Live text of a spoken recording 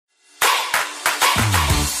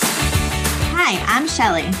Hi, I'm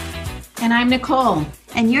Shelly. And I'm Nicole.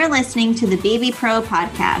 And you're listening to the Baby Pro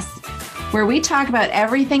podcast, where we talk about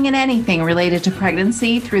everything and anything related to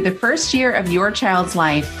pregnancy through the first year of your child's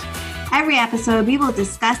life. Every episode, we will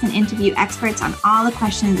discuss and interview experts on all the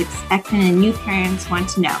questions expectant and new parents want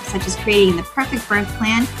to know, such as creating the perfect birth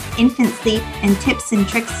plan, infant sleep, and tips and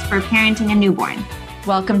tricks for parenting a newborn.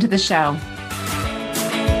 Welcome to the show.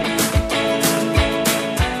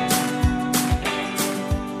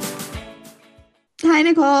 Hi,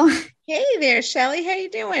 Nicole. Hey there, Shelly. How you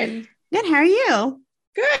doing? Good. How are you?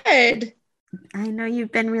 Good. I know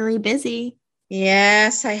you've been really busy.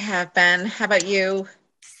 Yes, I have been. How about you?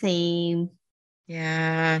 Same.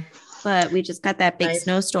 Yeah. But we just got that big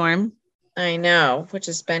snowstorm. I know, which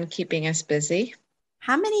has been keeping us busy.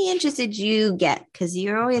 How many inches did you get? Because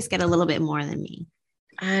you always get a little bit more than me.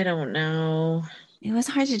 I don't know. It was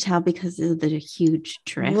hard to tell because of the huge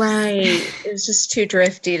drift. Right. It was just too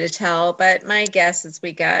drifty to tell. But my guess is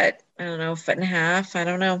we got, I don't know, 1.5 feet. I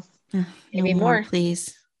don't know. Maybe no more.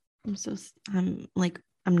 Please. I'm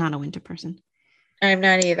not a winter person. I'm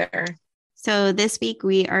not either. So this week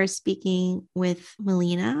we are speaking with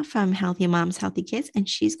Malina from Healthy Moms, Healthy Kids, and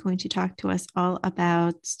she's going to talk to us all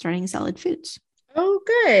about starting solid foods. Oh,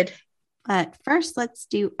 good. But first, let's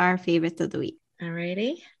do our favorites of the week.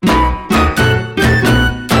 Alrighty.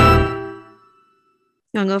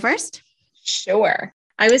 You want to go first? Sure.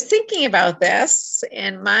 I was thinking about this,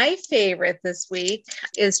 and my favorite this week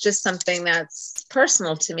is just something that's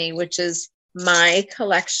personal to me, which is my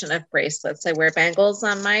collection of bracelets. I wear bangles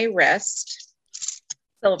on my wrist,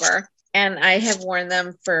 silver, and I have worn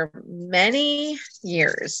them for many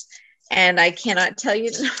years. And I cannot tell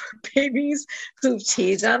you the number of babies who've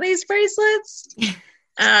teased on these bracelets.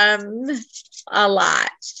 A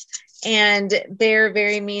lot. And they're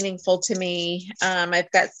very meaningful to me. I've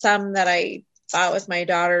got some that I bought with my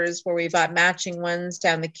daughters where we bought matching ones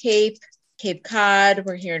down the Cape Cod.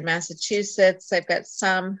 We're here in Massachusetts. I've got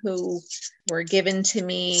some who were given to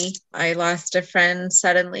me. I lost a friend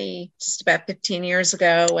suddenly just about 15 years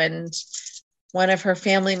ago. And one of her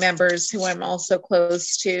family members, who I'm also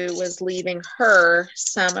close to, was leaving her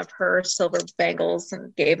some of her silver bangles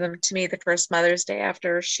and gave them to me the first Mother's Day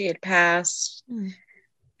after she had passed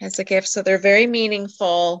as a gift. So they're very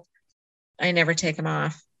meaningful. I never take them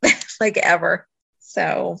off, like ever.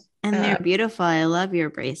 So, and they're beautiful. I love your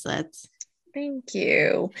bracelets. Thank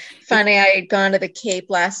you. Funny, I had gone to the Cape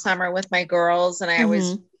last summer with my girls, and I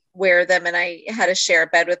always wear them. And I had to share a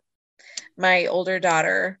bed with my older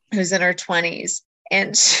daughter, who's in her 20s.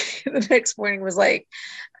 And she, the next morning was like,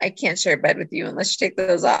 I can't share a bed with you unless you take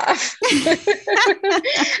those off.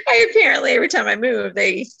 Apparently, every time I move,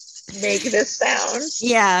 they make this sound.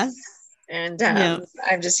 Yeah. And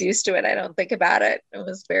I'm just used to it. I don't think about it. It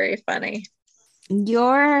was very funny.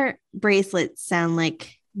 Your bracelets sound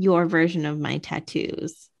like your version of my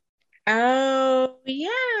tattoos. Oh,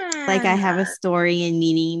 yeah. Like I have a story and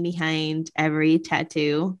meaning behind every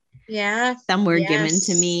tattoo. Yeah. Some were given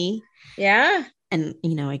to me. Yeah. And,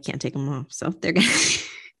 I can't take them off. So they're going to.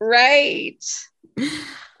 Right.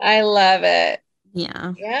 I love it.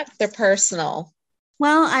 Yeah. Yep. They're personal.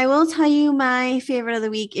 Well, I will tell you my favorite of the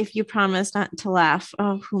week if you promise not to laugh.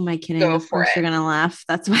 Oh, who am I kidding? Go of for course it. You're going to laugh.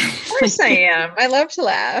 That's why. Of course I am. I love to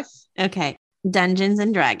laugh. Okay. Dungeons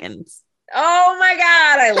and Dragons. Oh my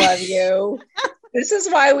God. I love you. This is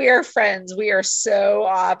why we are friends. We are so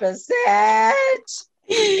opposite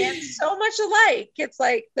and so much alike. It's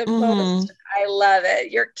like the most, I love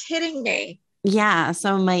it. You're kidding me. Yeah.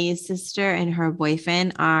 So my sister and her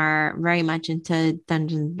boyfriend are very much into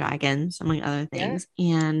Dungeons and Dragons, among other things.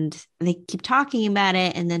 Yeah. And they keep talking about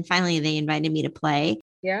it. And then finally they invited me to play.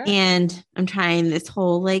 Yeah. And I'm trying this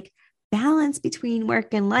whole balance between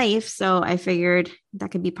work and life. So I figured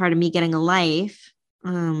that could be part of me getting a life.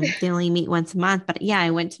 They only meet once a month, but yeah,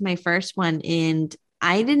 I went to my first one and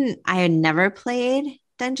I had never played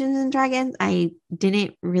Dungeons and Dragons. I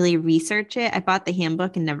didn't really research it. I bought the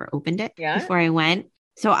handbook and never opened it before I went.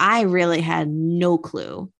 So I really had no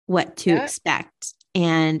clue what to expect.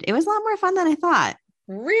 And it was a lot more fun than I thought.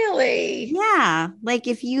 Really? Yeah. Like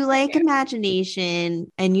if you like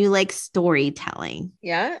imagination and you like storytelling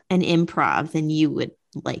and improv, then you would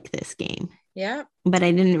like this game. Yeah. But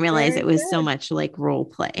I didn't realize it was so much like role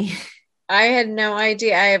play. I had no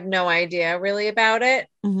idea. I have no idea really about it.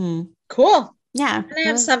 Mm-hmm. Cool. Yeah. And I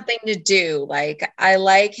have something to do. Like I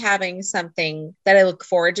like having something that I look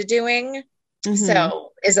forward to doing. Mm-hmm.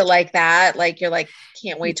 So is it like that? Like you're like,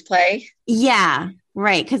 can't wait to play? Yeah.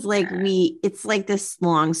 Right. Cause it's like this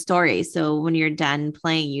long story. So when you're done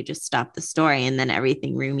playing, you just stop the story and then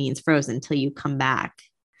everything remains frozen until you come back.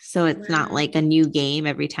 So it's not like a new game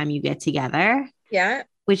every time you get together. Yeah.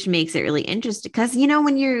 Which makes it really interesting because,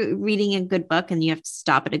 when you're reading a good book and you have to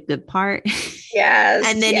stop at a good part. Yes.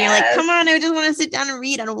 And then you're like, come on, I just want to sit down and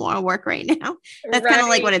read. I don't want to work right now. That's kind of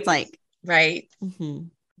like what it's like. Right. Mm-hmm.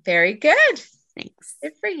 Very good. Thanks.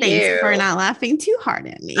 Good for you. Thanks for not laughing too hard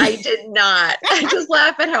at me. I did not. I just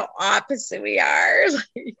laugh at how opposite we are.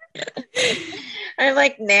 I'm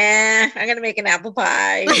like, nah, I'm going to make an apple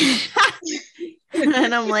pie.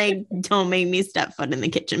 And I'm like, don't make me step foot in the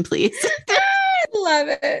kitchen, please. I love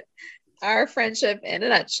it. Our friendship in a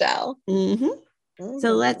nutshell. Mm-hmm. Mm-hmm.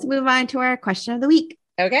 So let's move on to our question of the week.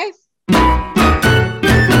 Okay.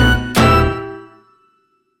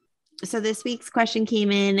 So this week's question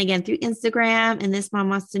came in again through Instagram, and this mom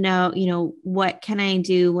wants to know, what can I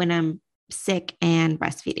do when I'm sick and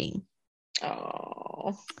breastfeeding?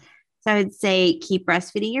 Oh. So I would say keep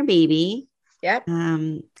breastfeeding your baby. Yep.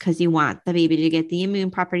 Because you want the baby to get the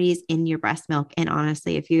immune properties in your breast milk. And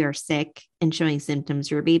honestly, if you are sick and showing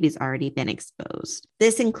symptoms, your baby's already been exposed.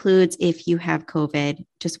 This includes if you have COVID,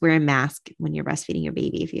 just wear a mask when you're breastfeeding your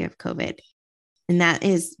baby if you have COVID. And that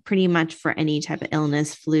is pretty much for any type of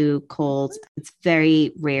illness, flu, cold. It's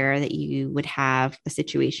very rare that you would have a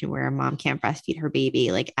situation where a mom can't breastfeed her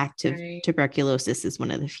baby. Like active tuberculosis is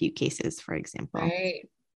one of the few cases, for example. Right.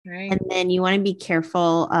 Right. And then you want to be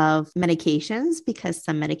careful of medications because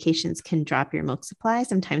some medications can drop your milk supply,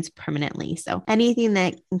 sometimes permanently. So anything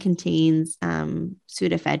that contains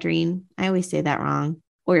pseudoephedrine, I always say that wrong,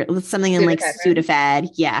 or something in like Sudafed.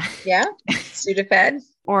 Yeah. Yeah. Sudafed.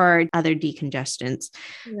 Or other decongestants.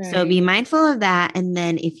 Right. So be mindful of that. And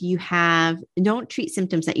then if you don't treat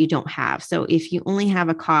symptoms that you don't have. So if you only have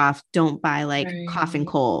a cough, don't buy like cough and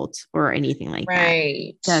cold or anything like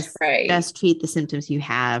that. Just treat the symptoms you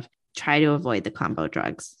have. Try to avoid the combo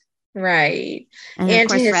drugs. Right. And of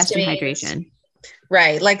course, rest and hydration.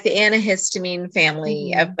 Right. Like the antihistamine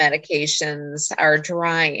family of medications are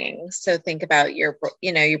drying. So think about your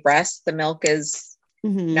breast, the milk is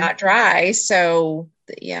not dry. So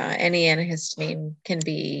any antihistamine can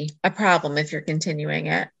be a problem if you're continuing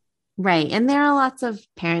it. Right. And there are lots of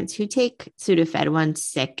parents who take Sudafed when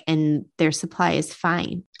sick and their supply is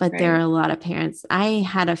fine. But there are a lot of parents. I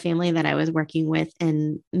had a family that I was working with,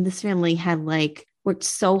 and this family had worked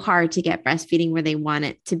so hard to get breastfeeding where they want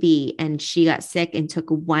it to be. And she got sick and took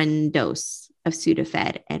 1 dose of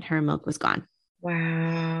Sudafed and her milk was gone.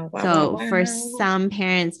 Wow. So for some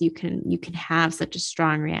parents, you can have such a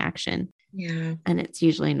strong reaction. Yeah. And it's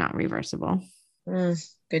usually not reversible.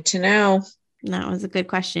 Good to know. That was a good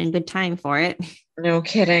question. Good time for it. No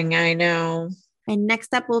kidding. I know. And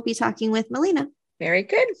next up, we'll be talking with Malina. Very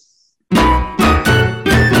good.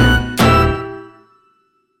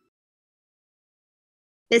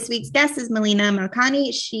 This week's guest is Malina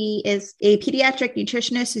Malkani. She is a pediatric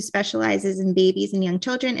nutritionist who specializes in babies and young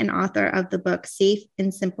children and author of the book Safe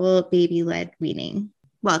and Simple Baby-Led Weaning.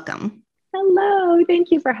 Welcome. Hello.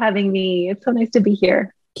 Thank you for having me. It's so nice to be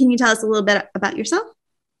here. Can you tell us a little bit about yourself?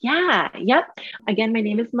 Yeah. Yep. Again, my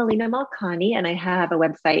name is Malina Malkani, and I have a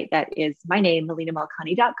website that is my name,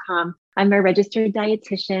 malinamalkani.com. I'm a registered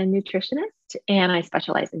dietitian nutritionist, and I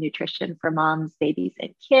specialize in nutrition for moms, babies,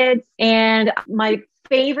 and kids. And my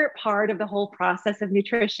favorite part of the whole process of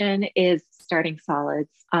nutrition is starting solids.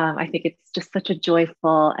 I think it's just such a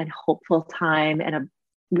joyful and hopeful time and a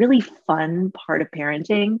really fun part of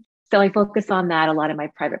parenting. So I focus on that a lot in my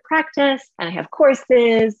private practice, and I have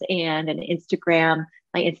courses and an Instagram.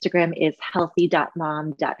 My Instagram is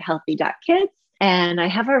healthy.mom.healthy.kids. And I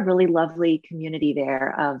have a really lovely community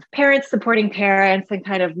there of parents supporting parents and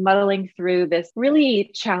kind of muddling through this really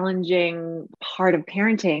challenging part of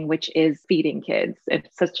parenting, which is feeding kids. It's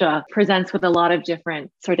presents with a lot of different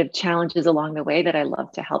sort of challenges along the way that I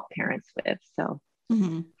love to help parents with. So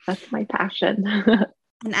that's my passion.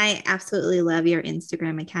 And I absolutely love your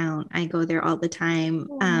Instagram account. I go there all the time.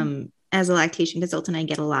 As a lactation consultant, I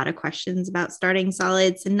get a lot of questions about starting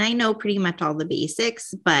solids, and I know pretty much all the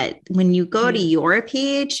basics, but when you go to your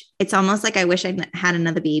page, it's almost like I wish I had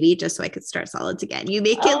another baby just so I could start solids again. You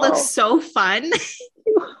make it look so fun.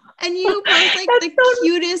 And you post the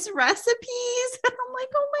cutest recipes. I'm like,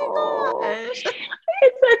 oh my gosh.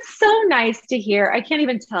 It's so nice to hear. I can't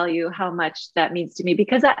even tell you how much that means to me,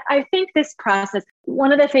 because I think this process,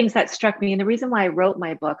 one of the things that struck me, and the reason why I wrote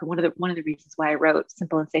my book, and one of the reasons why I wrote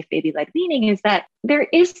Simple and Safe Baby-Led Weaning, is that there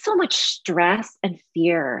is so much stress and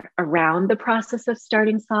fear around the process of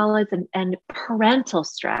starting solids and parental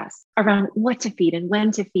stress around what to feed and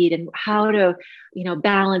when to feed and how to,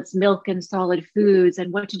 balance milk and solid foods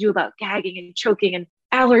and what to do about gagging and choking and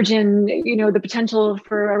allergen, the potential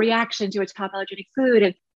for a reaction to a top allergenic food.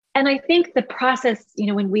 And And I think the process,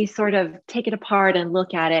 when we sort of take it apart and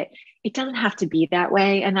look at it, it doesn't have to be that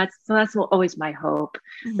way. And that's always my hope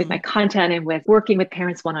with my content and with working with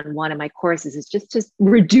parents one-on-one in my courses, is just to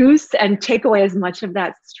reduce and take away as much of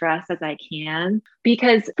that stress as I can.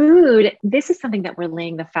 Because food, this is something that we're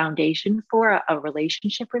laying the foundation for, a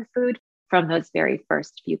relationship with food from those very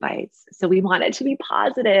first few bites. So we want it to be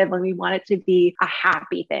positive, and we want it to be a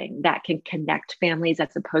happy thing that can connect families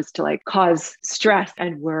as opposed to like cause stress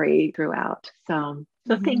and worry throughout. So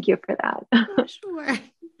thank you for that. Sure.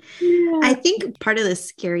 Yeah. I think part of the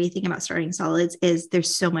scary thing about starting solids is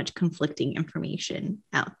there's so much conflicting information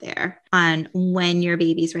out there on when your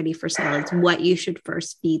baby's ready for solids, what you should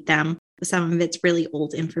first feed them. Some of it's really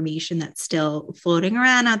old information that's still floating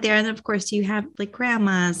around out there. And of course, you have like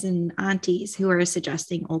grandmas and aunties who are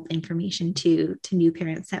suggesting old information to new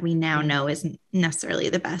parents that we now know isn't necessarily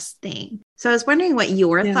the best thing. So I was wondering what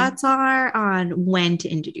your thoughts are on when to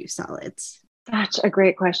introduce solids. Such a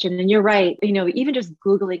great question. And you're right. Even just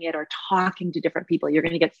Googling it or talking to different people, you're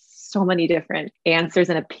going to get so many different answers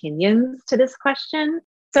and opinions to this question.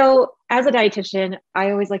 So as a dietitian,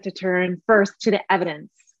 I always like to turn first to the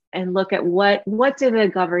evidence and look at what are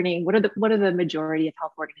the majority of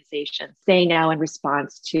health organizations say now in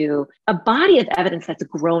response to a body of evidence that's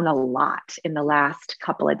grown a lot in the last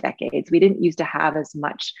couple of decades. We didn't used to have as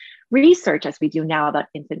much research as we do now about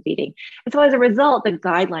infant feeding. And so as a result, the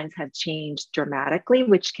guidelines have changed dramatically,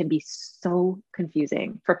 which can be so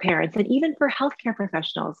confusing for parents and even for healthcare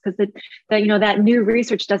professionals, because that new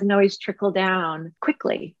research doesn't always trickle down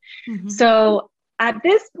quickly. So at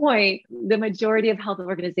this point, the majority of health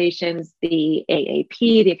organizations, the AAP,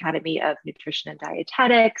 the Academy of Nutrition and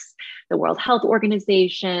Dietetics, the World Health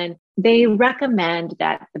Organization, they recommend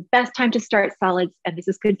that the best time to start solids, and this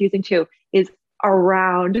is confusing too, is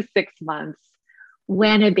around 6 months,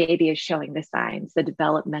 when a baby is showing the signs, the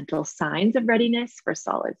developmental signs of readiness for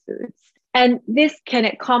solid foods. And this can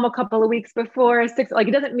come a couple of weeks before it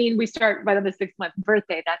doesn't mean we start right on the 6-month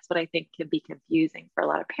birthday. That's what I think can be confusing for a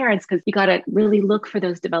lot of parents, because you got to really look for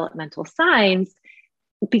those developmental signs,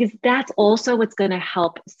 because that's also what's going to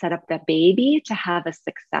help set up the baby to have a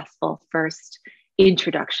successful first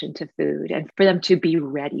introduction to food and for them to be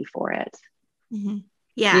ready for it.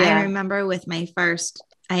 Yeah, I remember with my first,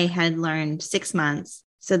 I had learned 6 months.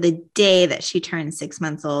 So the day that she turned 6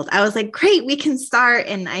 months old, I was like, great, we can start.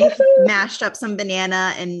 And I mashed up some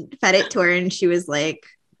banana and fed it to her. And she was like,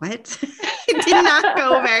 what? It did not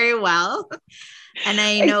go very well. And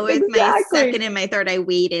I know with my second and my third, I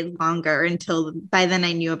waited longer until by then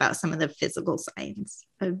I knew about some of the physical signs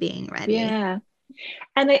of being ready. Yeah.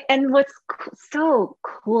 And what's so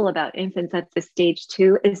cool about infants at this stage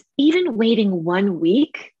too, is even waiting 1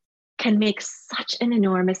 week can make such an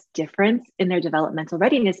enormous difference in their developmental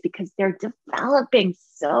readiness, because they're developing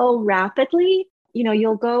so rapidly.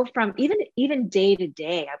 You'll go from even day to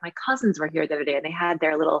day. My cousins were here the other day and they had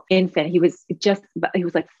their little infant. He was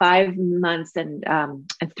like 5 months and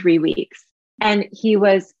 3 weeks. And he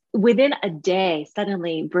was within a day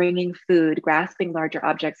suddenly bringing food, grasping larger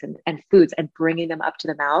objects and foods and bringing them up to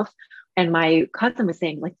the mouth. And my cousin was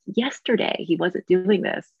saying, like, yesterday he wasn't doing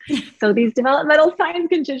this. So these developmental signs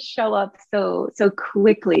can just show up so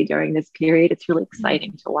quickly during this period. It's really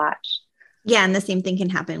exciting to watch. Yeah. And the same thing can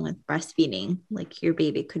happen with breastfeeding. Like your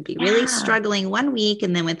baby could be really struggling 1 week,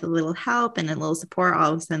 and then with a little help and a little support,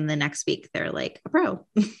 all of a sudden the next week they're like a pro.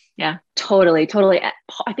 Yeah, totally.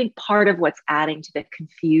 I think part of what's adding to the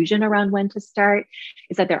confusion around when to start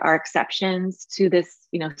is that there are exceptions to this,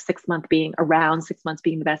 6 month being around 6 months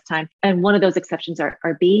being the best time. And one of those exceptions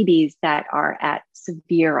are babies that are at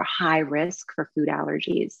severe or high risk for food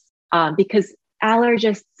allergies, because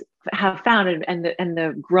allergists have found, and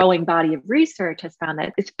the growing body of research has found,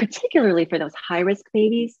 that it's particularly for those high risk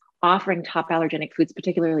babies, offering top allergenic foods,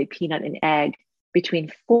 particularly peanut and egg,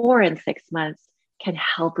 between 4 and 6 months can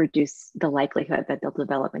help reduce the likelihood that they'll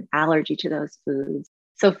develop an allergy to those foods.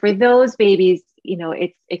 So for those babies,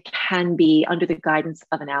 it can be, under the guidance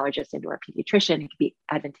of an allergist and or a pediatrician, it can be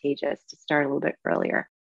advantageous to start a little bit earlier.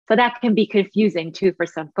 So that can be confusing too for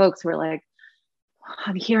some folks who are like,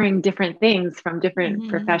 I'm hearing different things from different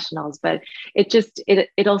professionals, but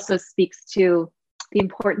it also speaks to the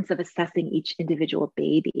importance of assessing each individual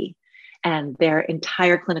baby and their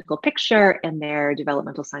entire clinical picture and their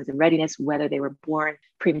developmental signs of readiness, whether they were born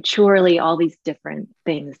prematurely, all these different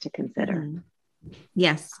things to consider.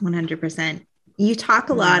 Yes, 100%. You talk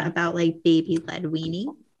a lot about like baby-led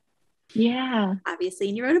weaning. Yeah. Obviously,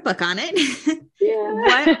 and you wrote a book on it.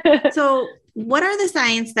 Yeah. So what are the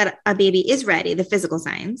signs that a baby is ready, the physical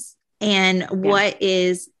signs? And what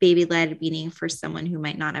is baby-led weaning for someone who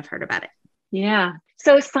might not have heard about it? Yeah.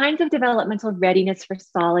 So signs of developmental readiness for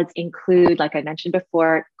solids include, like I mentioned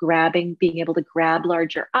before, being able to grab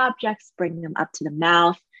larger objects, bring them up to the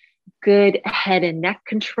mouth, good head and neck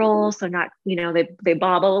control. So not, they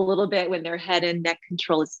bobble a little bit when their head and neck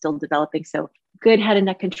control is still developing. So good head and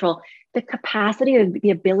neck control, the capacity of the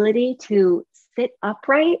ability to sit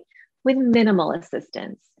upright with minimal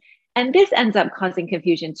assistance. And this ends up causing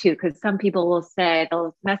confusion too, because some people will say,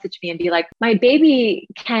 they'll message me and be like, my baby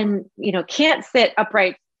can't sit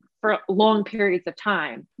upright for long periods of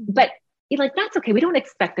time. But like, that's okay. We don't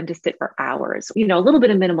expect them to sit for hours. A little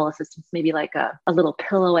bit of minimal assistance, maybe like a little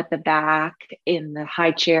pillow at the back in the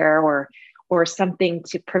high chair, or something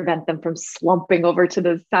to prevent them from slumping over to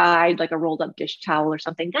the side, like a rolled up dish towel or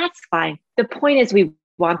something. That's fine. The point is, we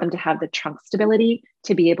want them to have the trunk stability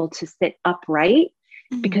to be able to sit upright.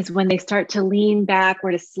 Because when they start to lean back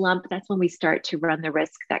or to slump, that's when we start to run the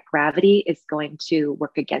risk that gravity is going to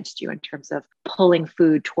work against you in terms of pulling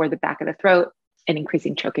food toward the back of the throat and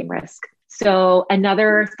increasing choking risk. So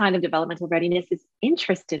another sign of developmental readiness is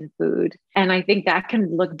interest in food. And I think that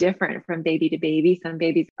can look different from baby to baby. Some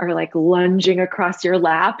babies are like lunging across your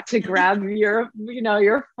lap to grab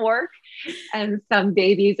your fork. And some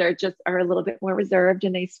babies are a little bit more reserved,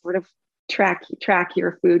 and they sort of track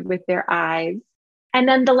your food with their eyes. And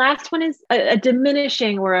then the last one is a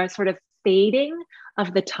diminishing or a sort of fading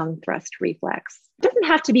of the tongue thrust reflex. It doesn't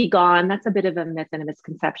have to be gone. That's a bit of a myth and a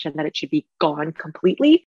misconception that it should be gone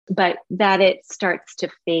completely, but that it starts to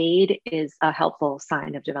fade is a helpful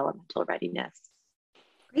sign of developmental readiness.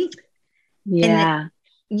 Great. Yeah.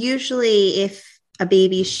 And usually if a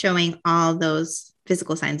baby's showing all those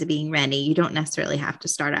physical signs of being ready, you don't necessarily have to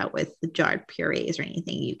start out with the jarred purees or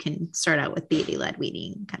anything. You can start out with baby-led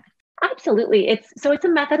weaning kind of. Absolutely. It's a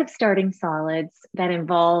method of starting solids that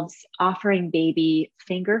involves offering baby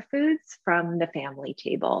finger foods from the family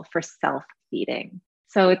table for self-feeding.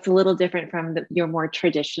 So it's a little different from your more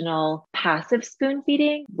traditional passive spoon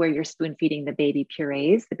feeding, where you're spoon feeding the baby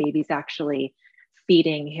purees. The baby's actually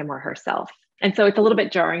feeding him or herself. And so it's a little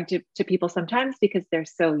bit jarring to people sometimes, because they're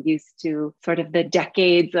so used to sort of the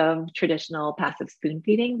decades of traditional passive spoon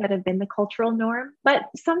feeding that have been the cultural norm. But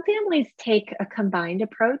some families take a combined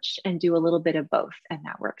approach and do a little bit of both, and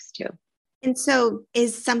that works too. And so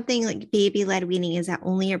is something like baby-led weaning, is that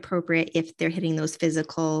only appropriate if they're hitting those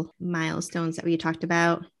physical milestones that we talked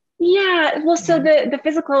about? Yeah, well, so the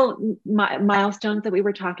physical milestones that we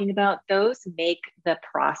were talking about, those make the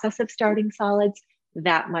process of starting solids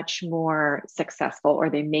that much more successful, or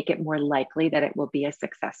they make it more likely that it will be a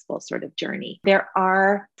successful sort of journey. There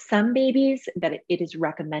are some babies that it is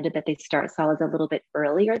recommended that they start solids a little bit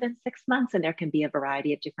earlier than 6 months, and there can be a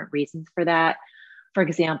variety of different reasons for that. For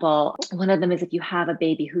example, one of them is if you have a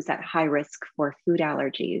baby who's at high risk for food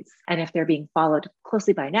allergies, and if they're being followed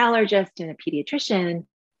closely by an allergist and a pediatrician,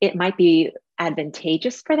 it might be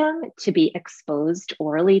advantageous for them to be exposed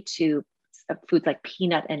orally to foods like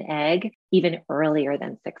peanut and egg even earlier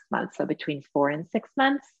than 6 months, so between 4 and 6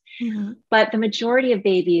 months. Mm-hmm. But the majority of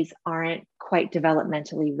babies aren't quite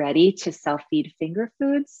developmentally ready to self-feed finger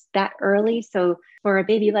foods that early. So for a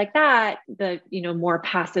baby like that, the more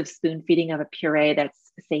passive spoon feeding of a puree that's,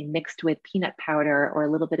 say, mixed with peanut powder or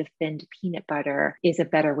a little bit of thinned peanut butter is a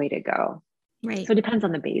better way to go. Right. So it depends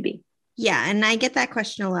on the baby. Yeah. And I get that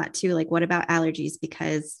question a lot too. Like, what about allergies?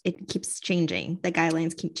 Because it keeps changing. The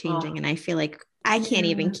guidelines keep changing. And I feel like I can't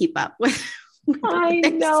even keep up with I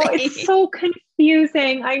know, it's so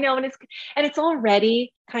confusing. I know. And it's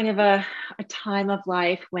already kind of a time of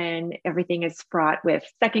life when everything is fraught with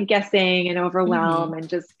second guessing and overwhelm, and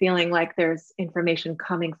just feeling like there's information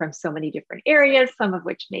coming from so many different areas, some of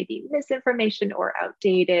which may be misinformation or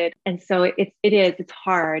outdated. And so it's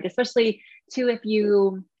hard, especially too, if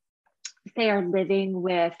you say are living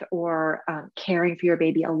with or caring for your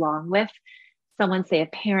baby along with someone, say a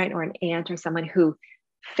parent or an aunt or someone who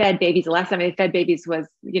fed babies. The last time they fed babies was,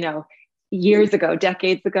 years ago,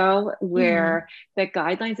 decades ago, where the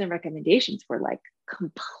guidelines and recommendations were like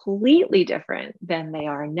completely different than they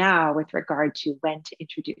are now with regard to when to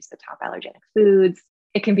introduce the top allergenic foods.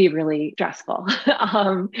 It can be really stressful.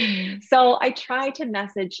 So I try to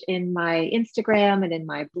message in my Instagram and in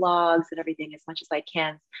my blogs and everything as much as I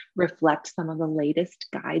can, reflect some of the latest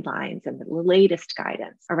guidelines and the latest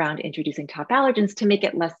guidance around introducing top allergens to make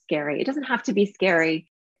it less scary. It doesn't have to be scary.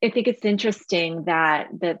 I think it's interesting that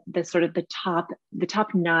the top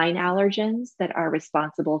 9 allergens that are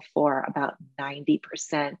responsible for about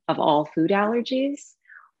 90% of all food allergies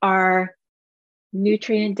are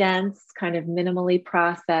nutrient dense, kind of minimally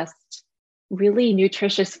processed really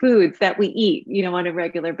nutritious foods that we eat, on a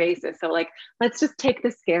regular basis. So like, let's just take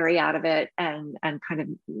the scary out of it and kind of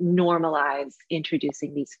normalize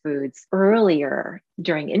introducing these foods earlier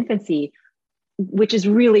during infancy, which is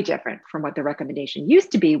really different from what the recommendation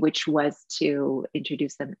used to be, which was to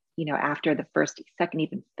introduce them, after the first, second,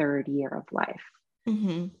 even third year of life.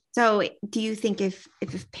 Mm-hmm. So do you think if a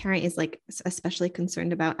parent is like especially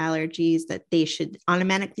concerned about allergies, that they should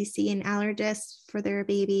automatically see an allergist for their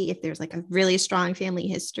baby if there's like a really strong family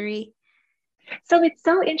history? So it's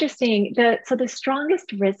so interesting. The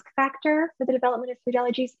strongest risk factor for the development of food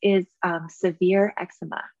allergies is severe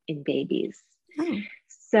eczema in babies. Oh.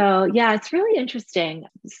 So yeah, it's really interesting.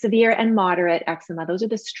 Severe and moderate eczema, those are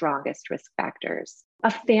the strongest risk factors.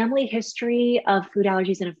 A family history of food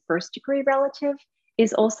allergies in a first degree relative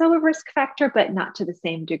is also a risk factor, but not to the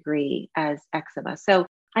same degree as eczema. So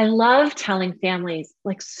I love telling families,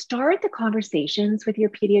 like, start the conversations with your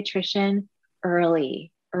pediatrician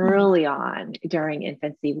early on during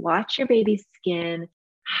infancy. Watch your baby's skin,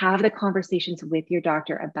 have the conversations with your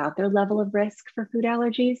doctor about their level of risk for food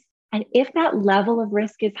allergies. And if that level of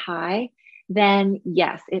risk is high, then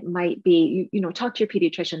yes, it might be, talk to your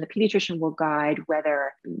pediatrician. The pediatrician will guide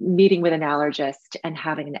whether meeting with an allergist and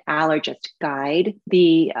having an allergist guide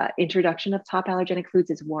the introduction of top allergenic foods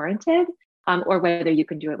is warranted, or whether you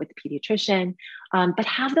can do it with the pediatrician. But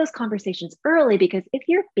have those conversations early, because if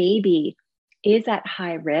your baby is at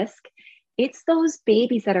high risk, it's those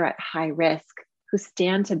babies that are at high risk who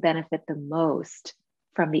stand to benefit the most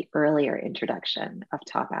from the earlier introduction of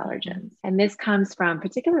top allergens. And this comes from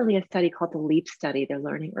particularly a study called the LEAP study, the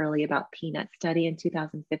Learning Early About Peanut study in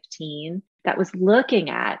 2015, that was looking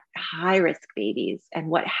at high-risk babies and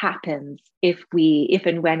what happens if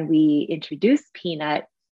and when we introduce peanut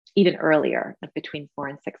even earlier, like between 4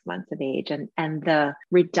 and 6 months of age. And the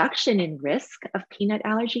reduction in risk of peanut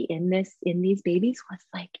allergy in these babies was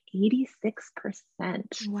like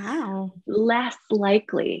 86%. Wow. Less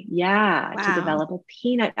likely, to develop a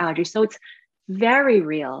peanut allergy. So it's very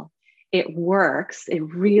real. It works. It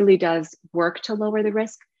really does work to lower the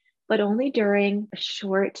risk, but only during a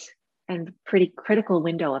short and pretty critical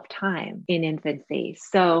window of time in infancy.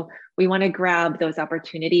 So we want to grab those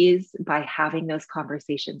opportunities by having those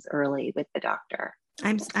conversations early with the doctor.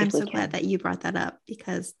 I'm so glad that you brought that up,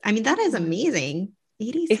 because that is amazing.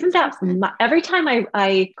 86%. Isn't that every time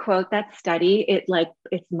I quote that study,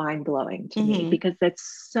 it's mind blowing to me, because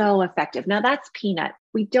it's so effective. Now that's peanut.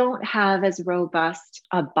 We don't have as robust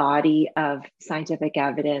a body of scientific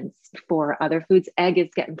evidence for other foods. Egg is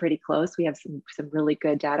getting pretty close. We have some really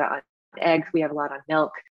good data on eggs. We have a lot on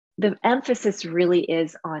milk. The emphasis really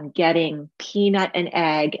is on getting peanut and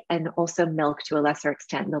egg, and also milk to a lesser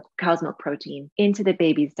extent, cow's milk protein, into the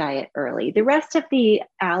baby's diet early. The rest of the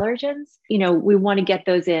allergens, we want to get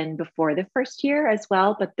those in before the first year as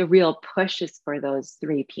well, but the real push is for those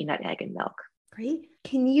 3: peanut, egg, and milk. Great.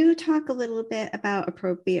 Can you talk a little bit about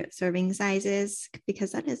appropriate serving sizes?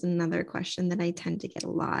 Because that is another question that I tend to get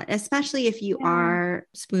a lot, especially if you are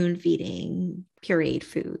spoon feeding pureed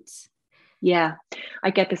foods. Yeah, I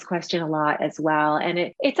get this question a lot as well.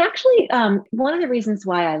 And it's actually one of the reasons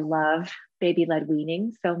why I love baby-led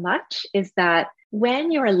weaning so much is that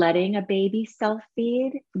when you're letting a baby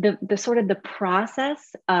self-feed, the sort of the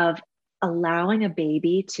process of allowing a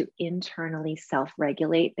baby to internally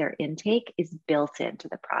self-regulate their intake is built into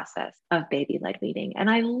the process of baby-led weaning. And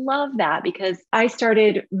I love that, because I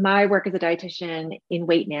started my work as a dietitian in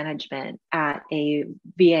weight management at a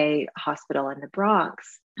VA hospital in the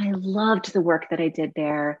Bronx. I loved the work that I did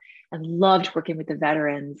there and loved working with the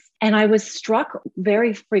veterans. And I was struck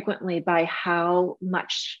very frequently by how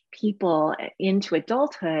much people into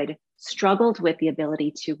adulthood struggled with the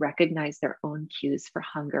ability to recognize their own cues for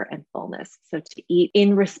hunger and fullness. So to eat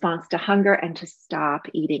in response to hunger and to stop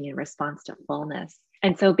eating in response to fullness.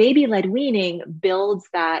 And so baby-led weaning builds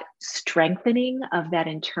that strengthening of that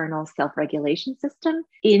internal self-regulation system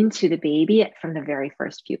into the baby from the very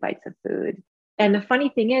first few bites of food. And the funny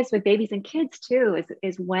thing is with babies and kids too,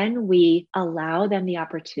 is when we allow them the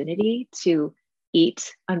opportunity to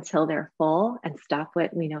eat until they're full and stop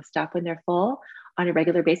when they're full on a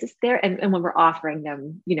regular basis there. And when we're offering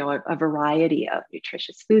them, a variety of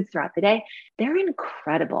nutritious foods throughout the day, they're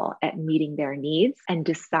incredible at meeting their needs and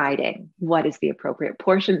deciding what is the appropriate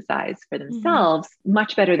portion size for themselves,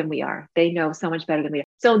 much better than we are. They know so much better than we are.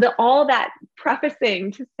 So all that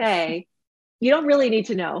prefacing to say, you don't really need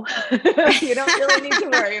to know. You don't really need to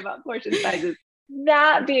worry about portion sizes.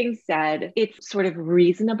 That being said, it's sort of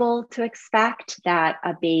reasonable to expect that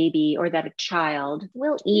a baby or that a child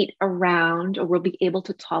will eat around, or will be able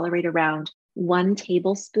to tolerate around 1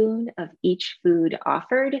 tablespoon of each food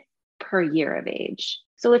offered per year of age.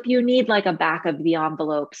 So if you need like a back of the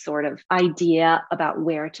envelope sort of idea about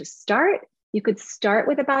where to start, you could start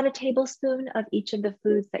with about a tablespoon of each of the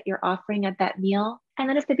foods that you're offering at that meal. And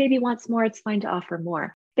then if the baby wants more, it's fine to offer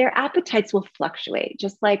more. Their appetites will fluctuate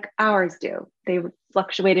just like ours do. They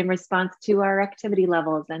fluctuate in response to our activity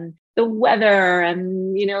levels and the weather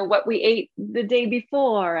and, you know, what we ate the day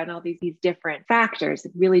before and all these different factors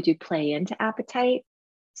that really do play into appetite.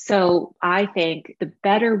 So I think the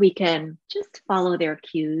better we can just follow their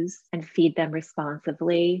cues and feed them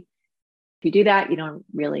responsibly. If you do that, you don't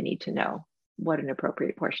really need to know what an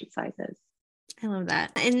appropriate portion size is. I love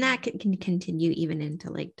that. And that can continue even into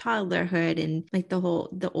like toddlerhood and like the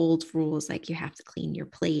old rules, like you have to clean your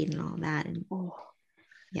plate and all that. And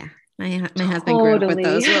yeah, my husband grew up with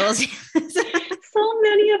those rules. So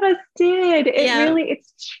many of us did.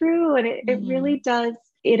 It's true. And it really does.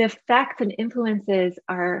 It affects and influences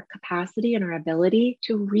our capacity and our ability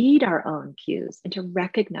to read our own cues and to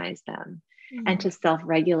recognize them and to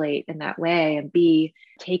self-regulate in that way and be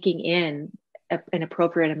taking in an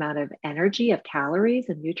appropriate amount of energy, of calories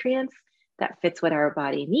and nutrients that fits what our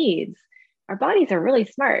body needs. Our bodies are really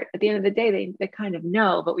smart. At the end of the day, they kind of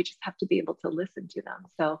know, but we just have to be able to listen to them.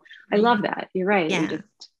 So I love that. You're right. Yeah. We just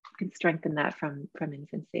can strengthen that from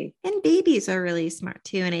infancy. And babies are really smart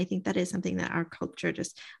too. And I think that is something that our culture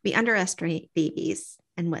we underestimate babies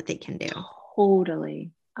and what they can do.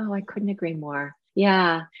 Totally. Oh, I couldn't agree more.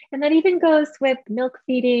 Yeah. And that even goes with milk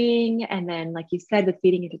feeding. And then, like you said, with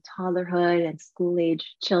feeding into toddlerhood and school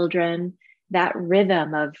age children, that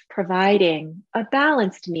rhythm of providing a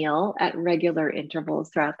balanced meal at regular intervals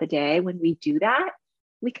throughout the day. When we do that,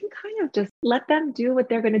 we can kind of just let them do what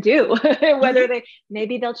they're going to do, whether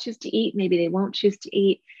maybe they'll choose to eat, maybe they won't choose to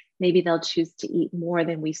eat, maybe they'll choose to eat more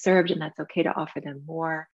than we served, and that's okay to offer them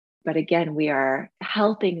more. But again, we are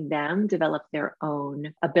helping them develop their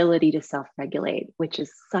own ability to self-regulate, which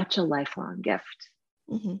is such a lifelong gift.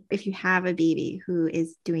 If you have a baby who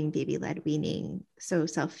is doing baby-led weaning, so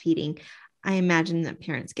self-feeding, I imagine that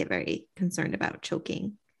parents get very concerned about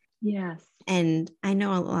choking. Yes. And I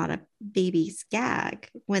know a lot of babies gag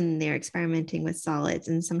when they're experimenting with solids,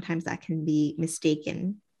 and sometimes that can be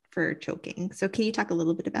mistaken for choking. So can you talk a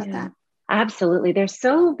little bit about that? Absolutely. They're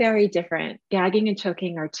so very different. Gagging and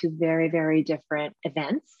choking are two very, very different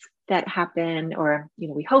events that happen, or,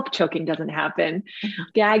 we hope choking doesn't happen.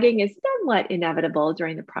 Gagging is somewhat inevitable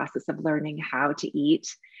during the process of learning how to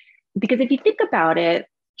eat. Because if you think about it,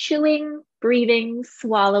 chewing, breathing,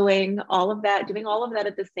 swallowing, all of that, doing all of that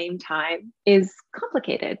at the same time is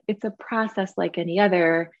complicated. It's a process like any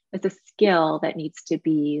other. It's a skill that needs to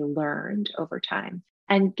be learned over time.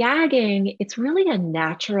 And gagging, it's really a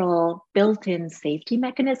natural built-in safety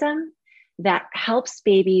mechanism that helps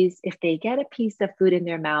babies, if they get a piece of food in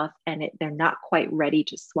their mouth and they're not quite ready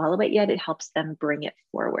to swallow it yet, it helps them bring it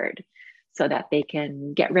forward so that they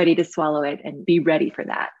can get ready to swallow it and be ready for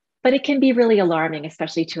that. But it can be really alarming,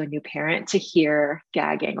 especially to a new parent, to hear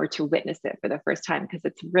gagging or to witness it for the first time, because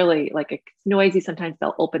it's really it's noisy. Sometimes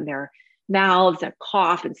they'll open their mouths and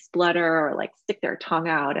cough and splutter or like stick their tongue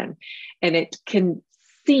out, and it can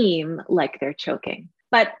seem like they're choking.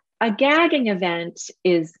 But a gagging event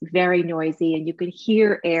is very noisy and you can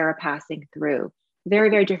hear air passing through.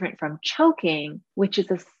 Very, very different from choking, which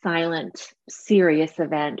is a silent, serious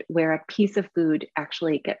event where a piece of food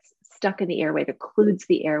actually gets stuck in the airway, that occludes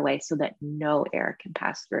the airway so that no air can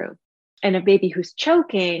pass through. And a baby who's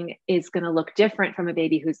choking is going to look different from a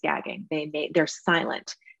baby who's gagging. They're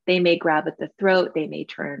silent. They may grab at the throat. They may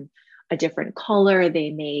turn a different color.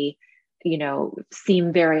 They may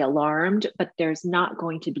seem very alarmed, but there's not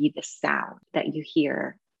going to be the sound that you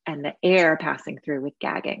hear and the air passing through with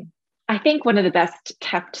gagging. I think one of the best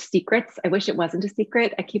kept secrets, I wish it wasn't a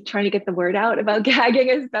secret. I keep trying to get the word out about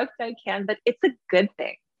gagging as best I can, but it's a good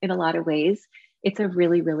thing in a lot of ways. It's a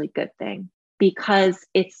really, really good thing because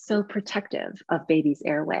it's so protective of baby's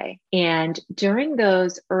airway. And during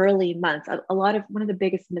those early months, one of the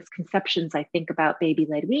biggest misconceptions I think about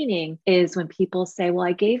baby-led weaning is when people say, well,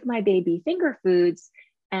 I gave my baby finger foods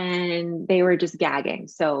and they were just gagging.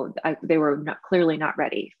 So they were clearly not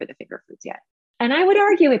ready for the finger foods yet. And I would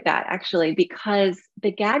argue with that actually, because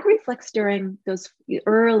the gag reflex during those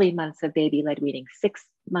early months of baby-led weaning, 6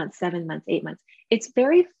 months, 7 months, 8 months, it's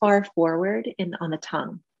very far forward on the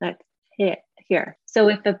tongue. That's here. So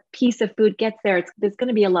if a piece of food gets there, there's going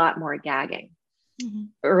to be a lot more gagging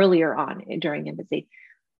earlier on during infancy.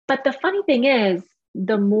 But the funny thing is,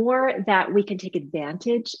 the more that we can take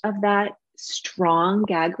advantage of that strong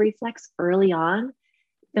gag reflex early on,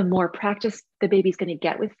 the more practice the baby's going to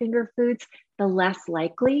get with finger foods, the less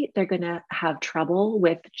likely they're going to have trouble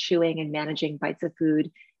with chewing and managing bites of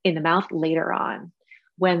food in the mouth later on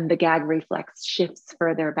when the gag reflex shifts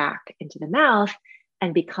further back into the mouth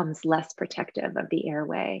and becomes less protective of the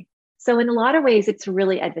airway. So in a lot of ways, it's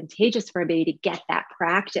really advantageous for a baby to get that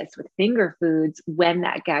practice with finger foods when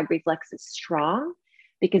that gag reflex is strong,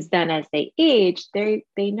 because then as they age, they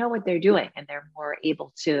know what they're doing and they're more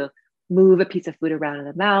able to move a piece of food around in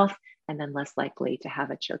the mouth and then less likely to have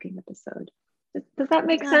a choking episode. Does that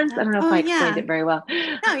make sense? I don't know if I explained it very well.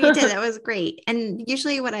 No, you did. That was great. And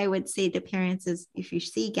usually what I would say to parents is if you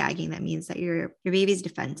see gagging, that means that your baby's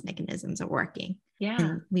defense mechanisms are working. Yeah.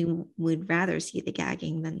 And we would rather see the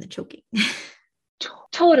gagging than the choking.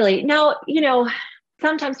 Totally. Now,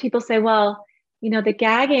 sometimes people say, well, the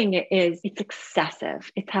gagging it's excessive.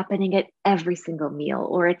 It's happening at every single meal,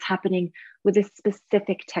 or it's happening with a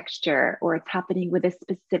specific texture, or it's happening with a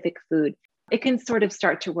specific food. It can sort of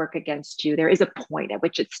start to work against you. There is a point at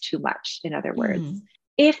which it's too much, in other words.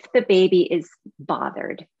 If the baby is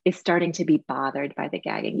starting to be bothered by the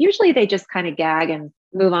gagging, usually they just kind of gag and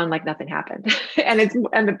move on like nothing happened. and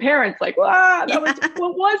the parent's like, wow,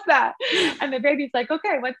 what was that? And the baby's like,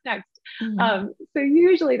 okay, what's next? So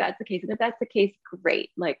usually that's the case. And if that's the case, great.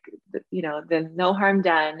 Like, the no harm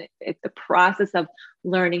done. It's the process of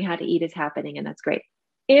learning how to eat is happening, and that's great.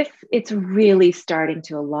 If it's really starting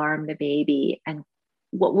to alarm the baby, and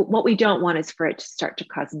what we don't want is for it to start to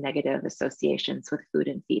cause negative associations with food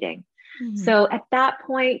and feeding. So at that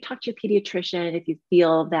point, talk to your pediatrician. If you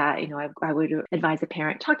feel that, I would advise a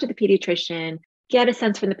parent, talk to the pediatrician, get a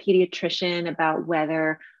sense from the pediatrician about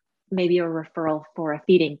whether maybe a referral for a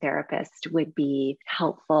feeding therapist would be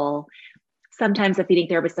helpful. Sometimes a feeding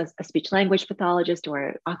therapist, a speech language pathologist, or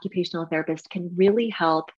an occupational therapist can really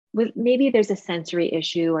help with, maybe there's a sensory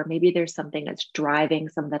issue, or maybe there's something that's driving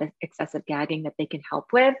some of that excessive gagging that they can help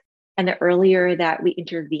with. And the earlier that we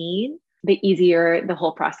intervene, the easier the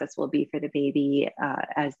whole process will be for the baby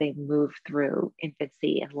as they move through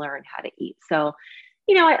infancy and learn how to eat. So,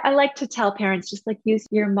 I like to tell parents, just like, use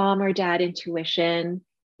your mom or dad intuition.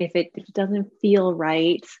 If it doesn't feel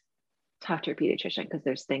right, talk to your pediatrician, because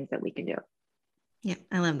there's things that we can do. Yeah,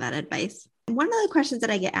 I love that advice. One of the questions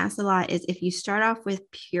that I get asked a lot is if you start off with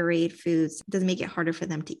pureed foods, does it make it harder for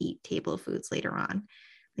them to eat table foods later on?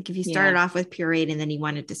 Like if you started off with pureed and then you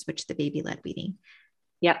wanted to switch to baby-led weaning.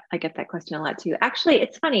 Yeah, I get that question a lot too. Actually,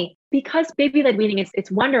 it's funny because baby-led weaning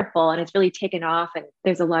it's wonderful and it's really taken off, and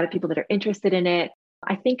there's a lot of people that are interested in it.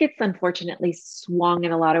 I think it's unfortunately swung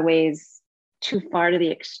in a lot of ways too far to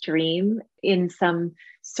the extreme in some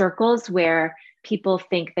circles, where people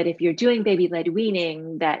think that if you're doing baby-led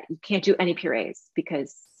weaning, that you can't do any purees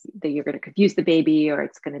because you're going to confuse the baby, or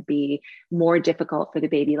it's going to be more difficult for the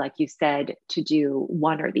baby, like you said, to do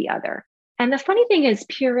one or the other. And the funny thing is,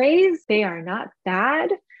 purees, they are not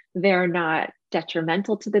bad. They're not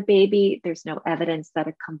detrimental to the baby. There's no evidence that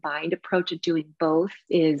a combined approach of doing both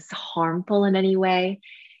is harmful in any way.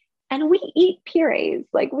 And we eat purees,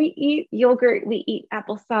 like we eat yogurt, we eat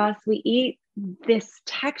applesauce, we eat this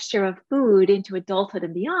texture of food into adulthood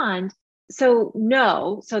and beyond. So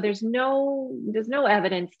there's no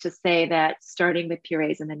evidence to say that starting with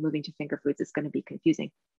purees and then moving to finger foods is going to be confusing.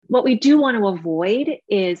 What we do want to avoid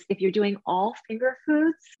is, if you're doing all finger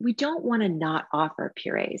foods, we don't want to not offer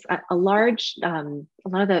purees. A lot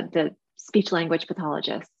of the speech language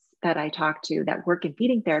pathologists that I talk to that work in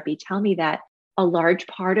feeding therapy tell me that a large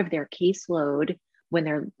part of their caseload, when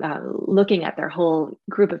they're looking at their whole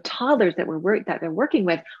group of toddlers that they're working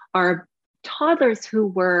with, are toddlers who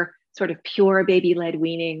were sort of pure baby-led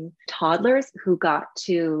weaning toddlers babies who got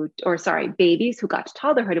to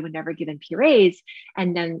toddlerhood and were never given purees,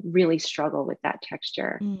 and then really struggle with that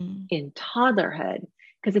texture in toddlerhood,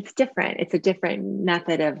 because it's different. It's a different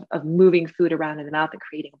method of moving food around in the mouth and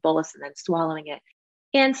creating a bolus and then swallowing it.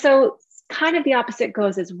 And so kind of the opposite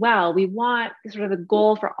goes as well. We want sort of a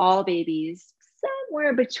goal for all babies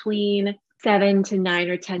somewhere between 7 to 9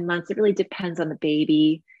 or 10 months. It really depends on the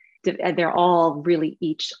baby. They're all really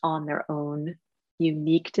each on their own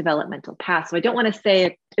unique developmental path. So I don't want to say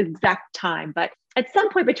an exact time, but at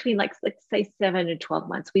some point between let's say 7 and 12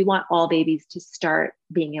 months, we want all babies to start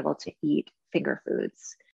being able to eat finger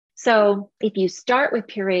foods. So if you start with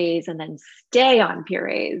purees and then stay on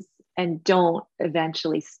purees and don't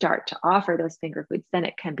eventually start to offer those finger foods, then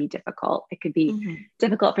it can be difficult. It could be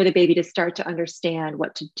difficult for the baby to start to understand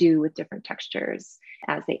what to do with different textures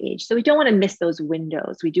as they age. So we don't want to miss those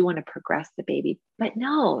windows. We do want to progress the baby. But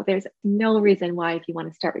no, there's no reason why, if you want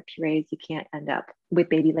to start with purees, you can't end up with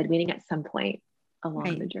baby-led weaning at some point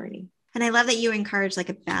along the journey. And I love that you encourage like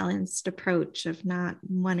a balanced approach of not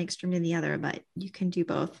one extreme to the other, but you can do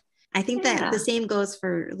both. I think that the same goes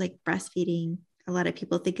for like breastfeeding. A lot of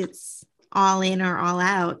people think it's all in or all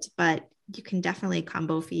out, but you can definitely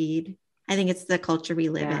combo feed. I think it's the culture we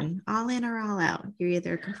live in, all in or all out. You're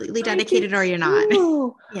either completely dedicated or you're not.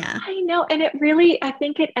 Yeah. I know. And it really, I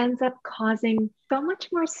think it ends up causing so much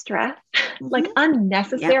more stress, like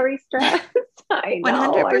unnecessary stress. I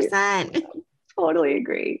know. 100%. I totally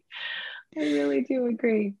agree. I really do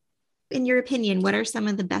agree. In your opinion, what are some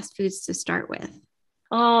of the best foods to start with?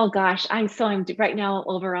 Oh gosh, I'm right now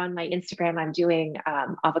over on my Instagram. I'm doing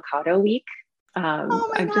avocado week. Oh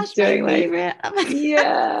my I'm gosh, just doing my favorite.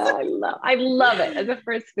 yeah, I love it as a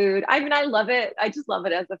first food. I mean, I love it. I just love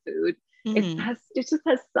it as a food. It just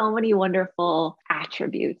has so many wonderful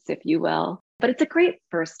attributes, if you will. But it's a great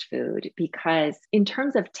first food because in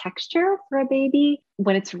terms of texture for a baby,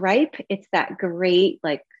 when it's ripe, it's that great,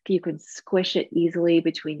 like you can squish it easily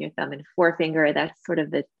between your thumb and forefinger. That's sort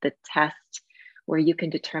of the test where you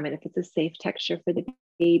can determine if it's a safe texture for the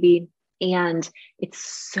baby. And it's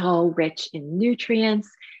so rich in nutrients.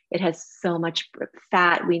 It has so much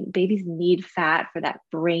fat. Babies need fat for that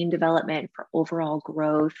brain development, for overall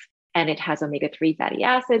growth. And it has omega-3 fatty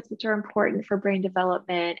acids, which are important for brain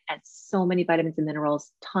development, and so many vitamins and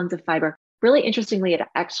minerals, tons of fiber. Really interestingly, it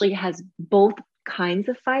actually has both kinds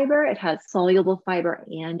of fiber. It has soluble fiber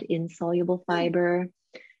and insoluble fiber.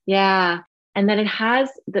 Yeah. And then it has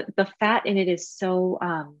the fat in it is so,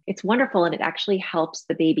 it's wonderful. And it actually helps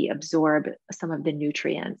the baby absorb some of the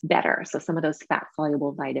nutrients better. So some of those fat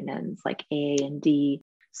soluble vitamins like A and D.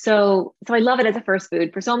 So I love it as a first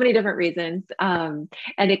food for so many different reasons. And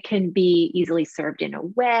it can be easily served in a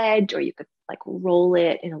wedge, or you could like roll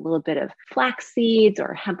it in a little bit of flax seeds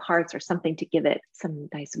or hemp hearts or something to give it some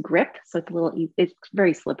nice grip. So it's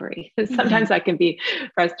very slippery. Sometimes that can be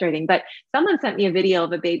frustrating, but someone sent me a video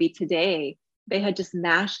of a baby today. They had just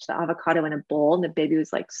mashed the avocado in a bowl and the baby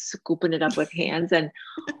was like scooping it up with hands. And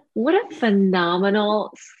what a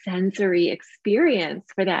phenomenal sensory experience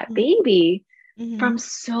for that baby. From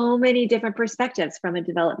so many different perspectives, from a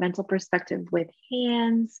developmental perspective with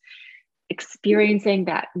hands, experiencing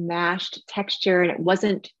that mashed texture. And it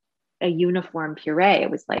wasn't a uniform puree. It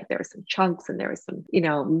was like there were some chunks and there was some,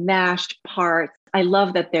 mashed parts. I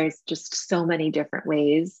love that there's just so many different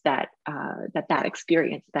ways that that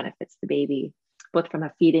experience benefits the baby, both from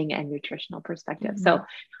a feeding and nutritional perspective. So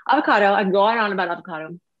avocado, I'm going on about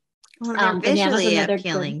avocado. Well, they're visually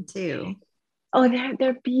appealing too. Oh,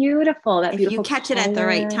 they're beautiful. That if beautiful you catch color. it at the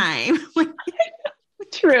right time.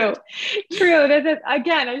 True. There's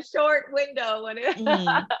again a short window when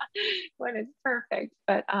when it's perfect.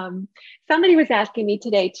 But somebody was asking me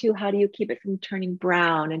today too, how do you keep it from turning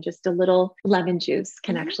brown? And just a little lemon juice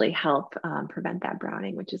can actually help prevent that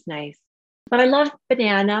browning, which is nice. But I love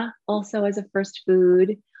banana also as a first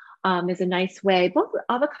food. Is a nice way. Both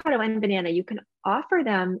avocado and banana, you can offer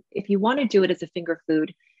them if you want to do it as a finger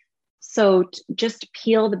food. So just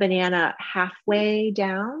peel the banana halfway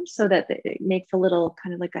down so that it makes a little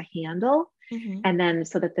kind of like a handle. And then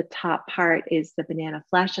so that the top part is the banana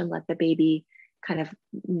flesh, and let the baby kind of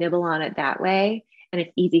nibble on it that way. And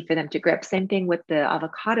it's easy for them to grip. Same thing with the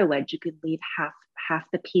avocado wedge. You could leave half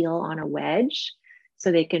the peel on a wedge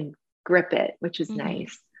so they can grip it, which is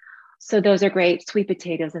nice. So those are great. Sweet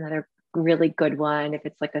potatoes, another really good one if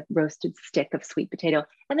it's like a roasted stick of sweet potato.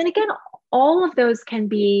 And then again, all of those can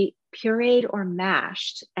be pureed or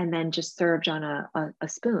mashed and then just served on a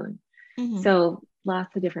spoon. So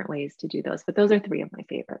lots of different ways to do those, but those are three of my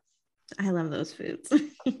favorites. I love those foods.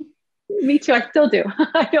 Me too. I still do.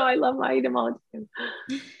 I know. I eat them all the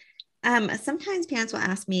time. Sometimes parents will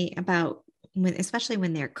ask me about especially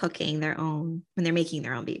when they're when they're making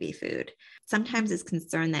their own baby food. Sometimes it's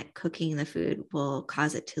concerned that cooking the food will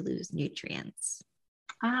cause it to lose nutrients.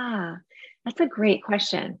 That's a great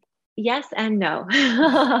question. Yes and no.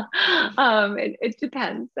 It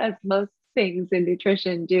depends, as most things in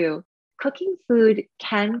nutrition do. Cooking food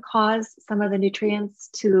can cause some of the nutrients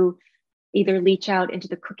to either leach out into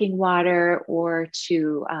the cooking water or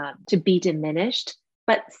to be diminished.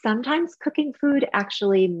 But sometimes cooking food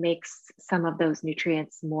actually makes some of those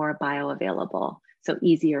nutrients more bioavailable, so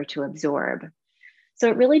easier to absorb. So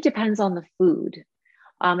it really depends on the food.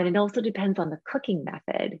 And it also depends on the cooking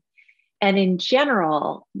method. And in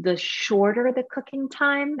general, the shorter the cooking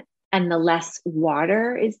time and the less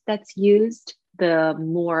water that's used, the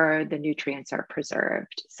more the nutrients are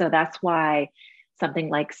preserved. So that's why something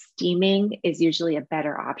like steaming is usually a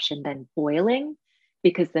better option than boiling,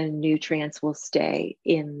 because the nutrients will stay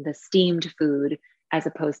in the steamed food as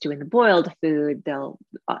opposed to in the boiled food. They'll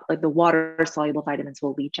like the water soluble vitamins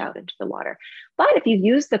will leach out into the water. But if you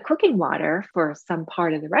use the cooking water for some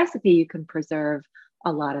part of the recipe, you can preserve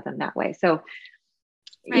a lot of them that way. So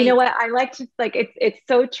You know what? I like to like, it's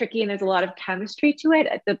so tricky and there's a lot of chemistry to it.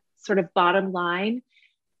 At the sort of bottom line,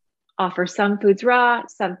 offer some foods raw,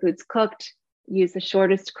 some foods cooked, use the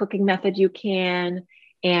shortest cooking method you can.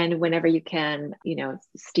 And whenever you can,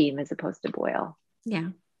 steam as opposed to boil. Yeah.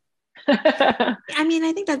 I mean,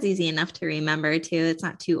 I think that's easy enough to remember too. It's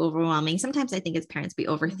not too overwhelming. Sometimes I think as parents, we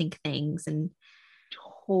overthink things. And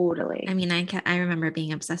totally. I mean, I remember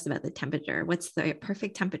being obsessed about the temperature. What's the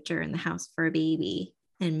perfect temperature in the house for a baby?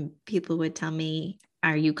 And people would tell me,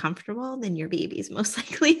 are you comfortable? Then your baby's most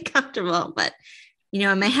likely comfortable. But,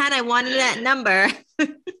 in my head, I wanted that number.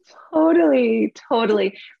 Totally.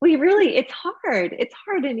 It's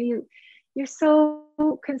hard. And you're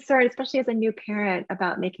so concerned, especially as a new parent,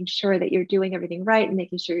 about making sure that you're doing everything right and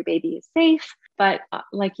making sure your baby is safe. But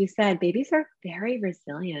like you said, babies are very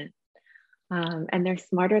resilient, and they're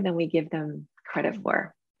smarter than we give them credit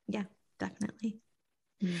for. Yeah, definitely.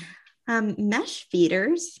 Mesh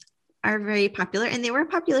feeders are very popular, and they were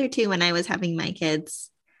popular too when I was having my kids.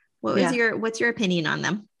 What's your opinion on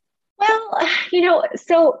them? Well,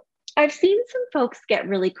 so I've seen some folks get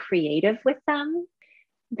really creative with them.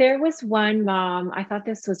 There was one mom, I thought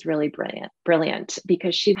this was really brilliant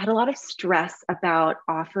because she had a lot of stress about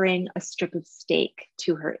offering a strip of steak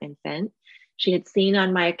to her infant. She had seen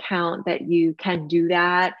on my account that you can do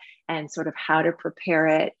that and sort of how to prepare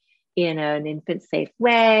it in an infant safe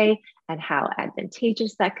way and how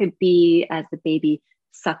advantageous that could be as the baby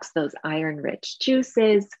sucks those iron-rich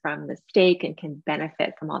juices from the steak and can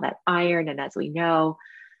benefit from all that iron. And as we know,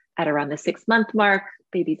 at around the 6-month mark,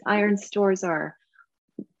 babies' iron stores are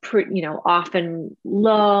often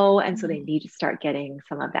low. And so they need to start getting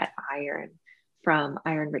some of that iron from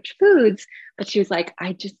iron-rich foods. But she was like,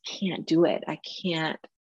 I just can't do it. I can't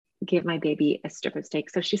give my baby a strip of steak.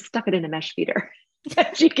 So she stuck it in a mesh feeder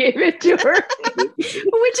and she gave it to her.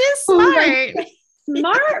 Which is smart.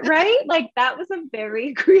 Smart, right? Like that was a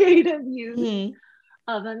very creative use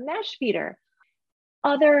of a mesh feeder.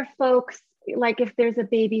 Other folks, like if there's a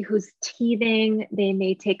baby who's teething, they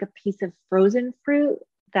may take a piece of frozen fruit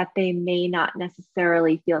that they may not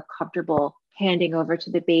necessarily feel comfortable handing over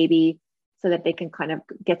to the baby so that they can kind of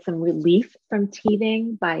get some relief from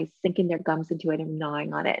teething by sinking their gums into it and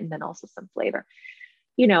gnawing on it, and then also some flavor.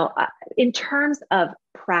 In terms of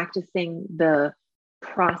practicing the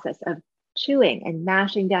process of chewing and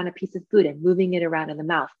mashing down a piece of food and moving it around in the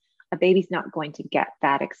mouth, a baby's not going to get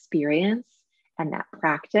that experience and that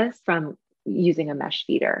practice from using a mesh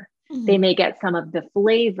feeder. They may get some of the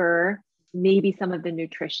flavor, maybe some of the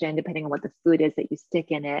nutrition, depending on what the food is that you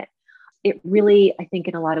stick in it. It really, I think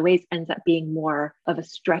in a lot of ways, ends up being more of a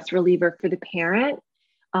stress reliever for the parent.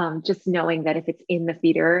 Just knowing that if it's in the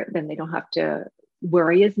feeder, then they don't have to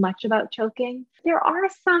worry as much about choking. There are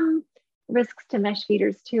some risks to mesh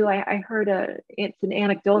feeders too. I heard it's an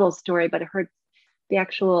anecdotal story, but I heard the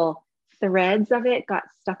actual threads of it got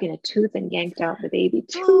stuck in a tooth and yanked out the baby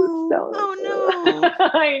tooth. Oh no.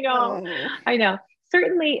 I know.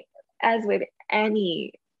 Certainly, as with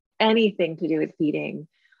anything to do with feeding,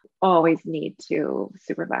 always need to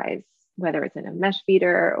supervise, whether it's in a mesh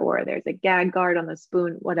feeder or there's a gag guard on the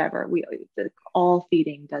spoon, whatever. All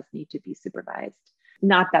feeding does need to be supervised.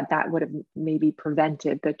 Not that would have maybe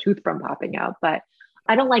prevented the tooth from popping out, but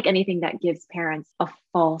I don't like anything that gives parents a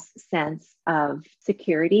false sense of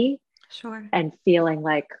security. Sure. And feeling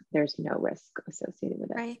like there's no risk associated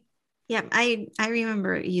with it. Right. Yeah. I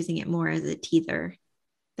remember using it more as a teether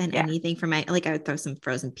than anything for I would throw some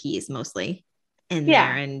frozen peas mostly in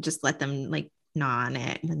there and just let them like gnaw on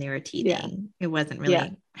it when they were teething. It wasn't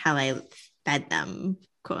really how I fed them,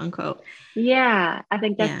 quote unquote. Yeah. I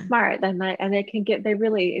think that's smart. And they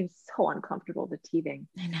really is so uncomfortable with teething.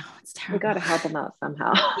 I know, it's terrible. We got to help them out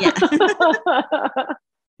somehow. Yeah.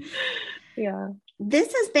 Yeah.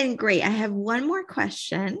 This has been great. I have one more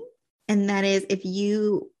question, and that is if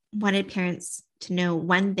you wanted parents to know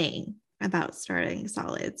one thing about starting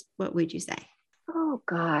solids, what would you say? Oh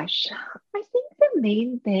gosh, I think the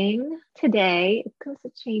main thing today, because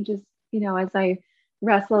it changes, as I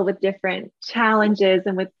wrestle with different challenges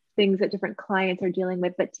and with things that different clients are dealing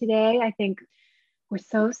with. But today, I think we're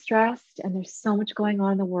so stressed and there's so much going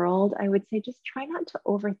on in the world. I would say just try not to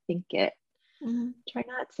overthink it. Try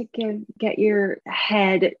not to get your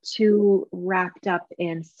head too wrapped up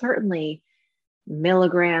in certainly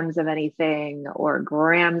milligrams of anything or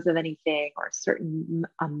grams of anything or certain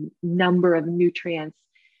number of nutrients.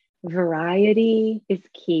 Variety is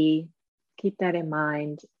key. Keep that in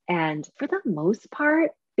mind. And for the most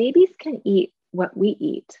part, babies can eat what we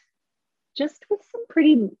eat, just with some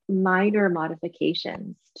pretty minor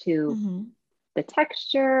modifications to the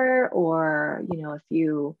texture, or, if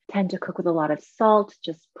you tend to cook with a lot of salt,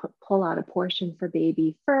 just pull out a portion for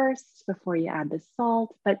baby first before you add the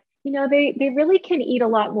salt. But they really can eat a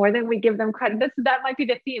lot more than we give them credit. That might be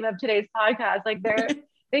the theme of today's podcast. Like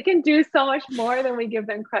they can do so much more than we give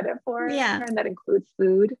them credit for. Yeah. And that includes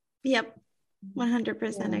food. Yep.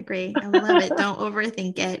 100% agree. I love it. Don't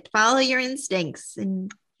overthink it. Follow your instincts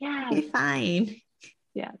and you're fine.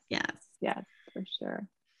 Yes. Yes, for sure.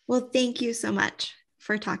 Well, thank you so much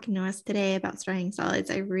for talking to us today about starting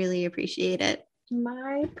solids. I really appreciate it.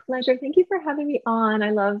 My pleasure. Thank you for having me on.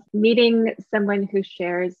 I love meeting someone who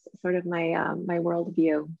shares sort of my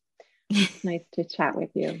worldview. It's nice to chat with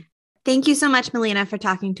you. Thank you so much, Malina, for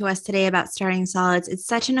talking to us today about starting solids. It's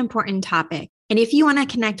such an important topic. And if you want to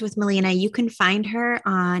connect with Malina, you can find her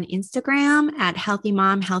on Instagram at Healthy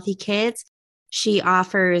Mom, Healthy Kids. She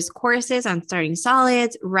offers courses on starting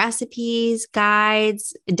solids, recipes,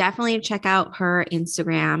 guides. Definitely check out her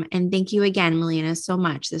Instagram. And thank you again, Malina, so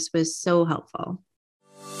much. This was so helpful.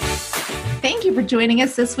 Thank you for joining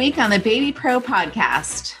us this week on the Baby Pro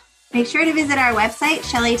podcast. Make sure to visit our website,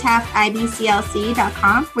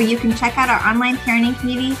 shellytaftibclc.com, where you can check out our online parenting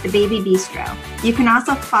community, The Baby Bistro. You can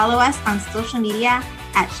also follow us on social media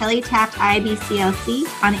at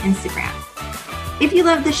shellytaftibclc on Instagram. If you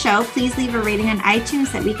love the show, please leave a rating on iTunes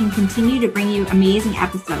so that we can continue to bring you amazing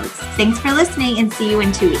episodes. Thanks for listening and see you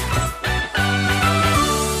in 2 weeks.